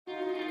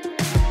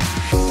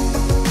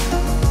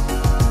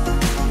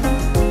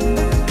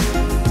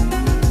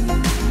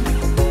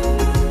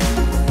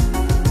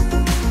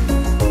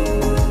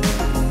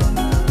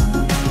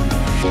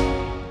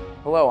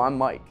Hello, I'm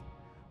Mike.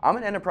 I'm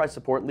an enterprise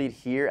support lead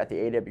here at the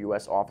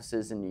AWS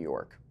offices in New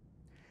York.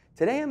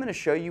 Today I'm going to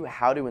show you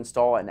how to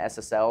install an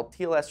SSL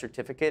TLS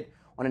certificate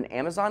on an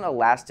Amazon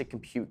Elastic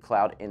Compute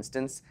Cloud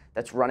instance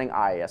that's running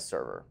IIS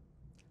server.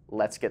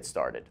 Let's get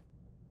started.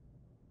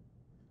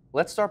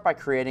 Let's start by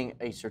creating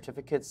a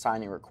certificate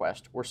signing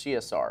request, or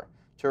CSR,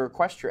 to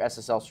request your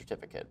SSL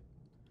certificate.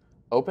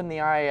 Open the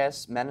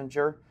IIS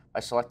Manager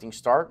by selecting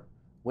Start,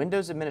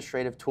 Windows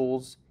Administrative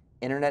Tools,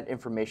 Internet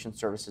Information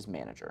Services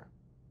Manager.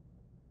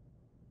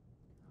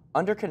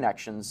 Under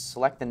Connections,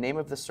 select the name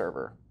of the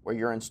server where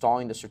you're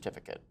installing the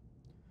certificate.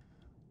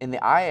 In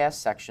the IIS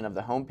section of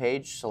the home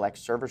page, select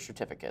Server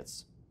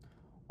Certificates.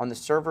 On the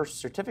Server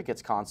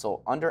Certificates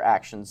console, under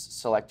Actions,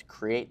 select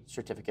Create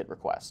Certificate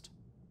Request.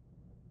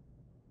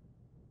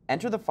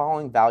 Enter the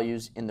following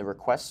values in the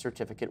Request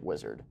Certificate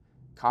wizard.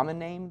 Common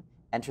name,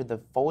 enter the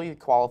fully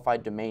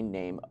qualified domain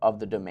name of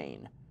the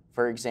domain.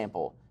 For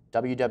example,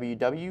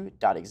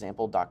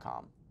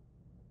 www.example.com.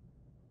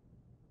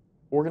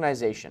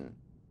 Organization,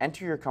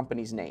 enter your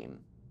company's name.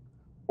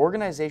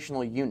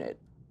 Organizational unit,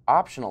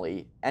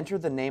 optionally, enter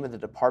the name of the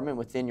department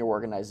within your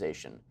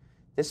organization.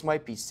 This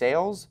might be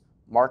sales,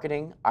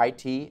 marketing,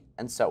 IT,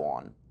 and so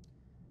on.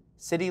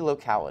 City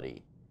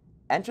locality,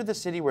 enter the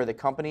city where the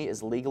company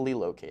is legally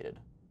located.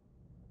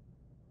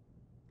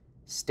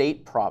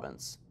 State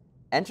province,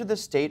 enter the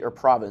state or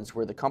province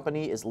where the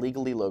company is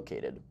legally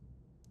located.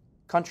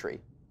 Country,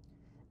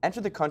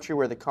 enter the country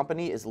where the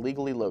company is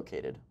legally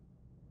located.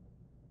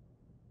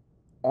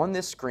 On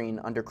this screen,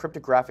 under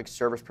Cryptographic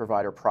Service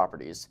Provider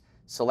Properties,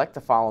 select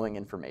the following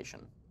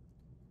information.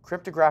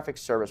 Cryptographic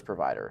Service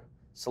Provider.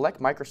 Select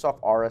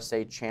Microsoft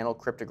RSA Channel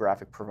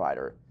Cryptographic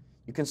Provider.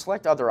 You can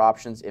select other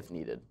options if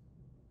needed.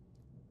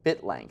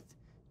 Bit length.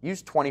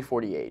 Use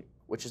 2048,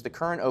 which is the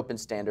current open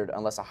standard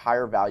unless a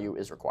higher value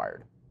is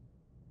required.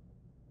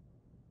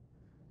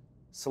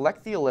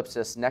 Select the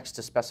ellipsis next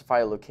to specify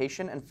a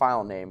location and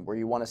file name where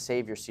you want to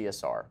save your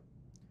CSR.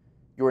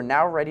 You are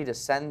now ready to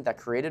send that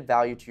created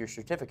value to your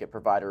certificate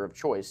provider of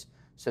choice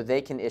so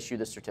they can issue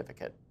the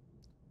certificate.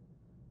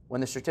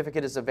 When the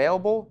certificate is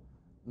available,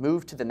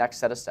 move to the next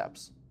set of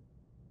steps.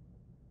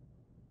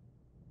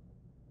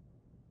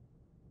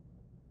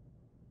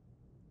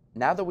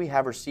 Now that we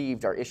have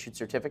received our issued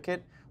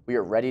certificate, we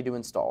are ready to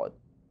install it.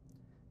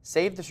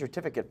 Save the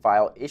certificate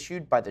file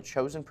issued by the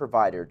chosen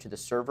provider to the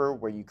server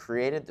where you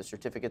created the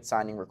certificate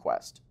signing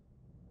request.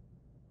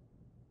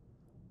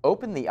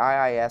 Open the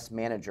IIS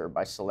Manager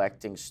by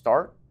selecting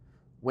Start,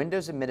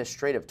 Windows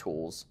Administrative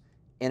Tools,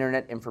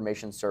 Internet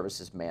Information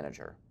Services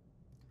Manager.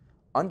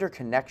 Under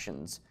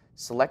Connections,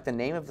 select the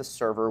name of the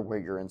server where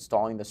you're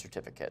installing the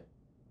certificate.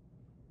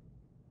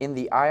 In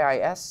the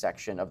IIS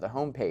section of the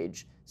home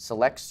page,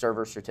 select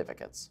Server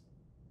Certificates.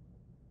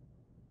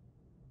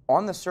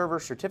 On the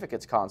Server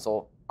Certificates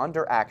console,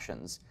 under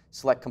Actions,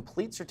 select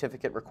Complete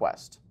Certificate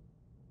Request.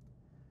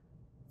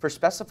 For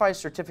Specify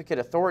Certificate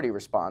Authority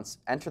Response,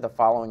 enter the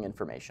following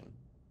information.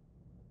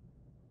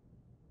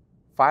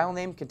 File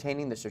name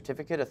containing the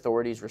Certificate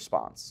Authority's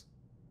response.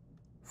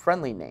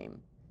 Friendly name.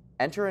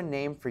 Enter a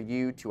name for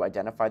you to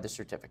identify the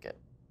certificate.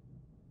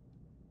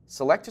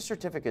 Select a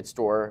certificate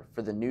store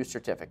for the new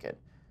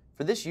certificate.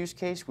 For this use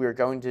case, we are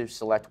going to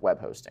select web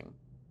hosting.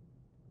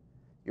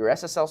 Your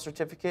SSL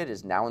certificate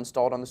is now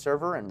installed on the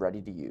server and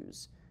ready to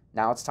use.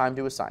 Now it's time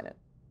to assign it.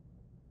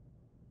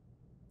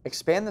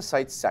 Expand the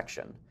Sites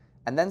section,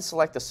 and then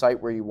select the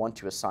site where you want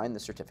to assign the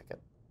certificate.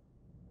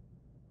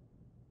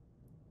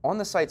 On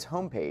the site's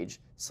homepage,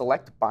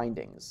 select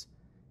Bindings.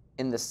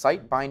 In the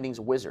Site Bindings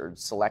wizard,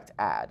 select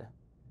Add.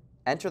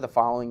 Enter the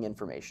following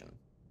information.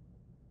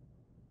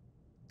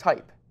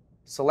 Type.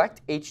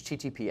 Select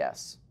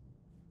HTTPS.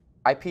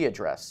 IP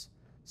address.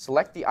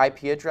 Select the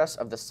IP address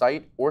of the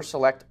site or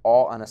select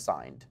All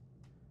Unassigned.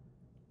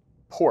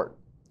 Port.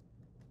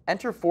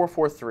 Enter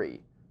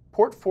 443.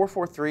 Port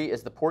 443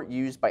 is the port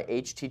used by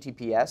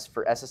HTTPS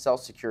for SSL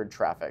secured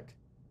traffic.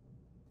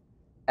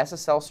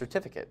 SSL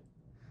certificate.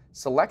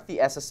 Select the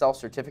SSL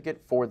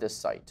certificate for this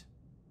site.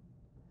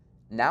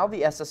 Now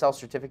the SSL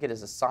certificate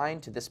is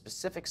assigned to this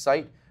specific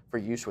site for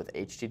use with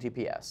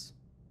HTTPS.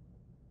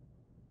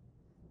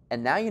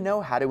 And now you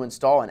know how to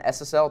install an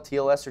SSL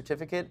TLS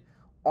certificate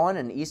on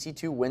an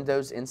EC2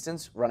 Windows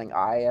instance running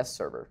IIS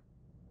server.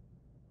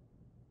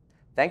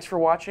 Thanks for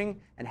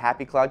watching, and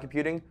happy cloud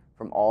computing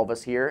from all of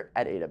us here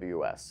at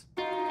AWS.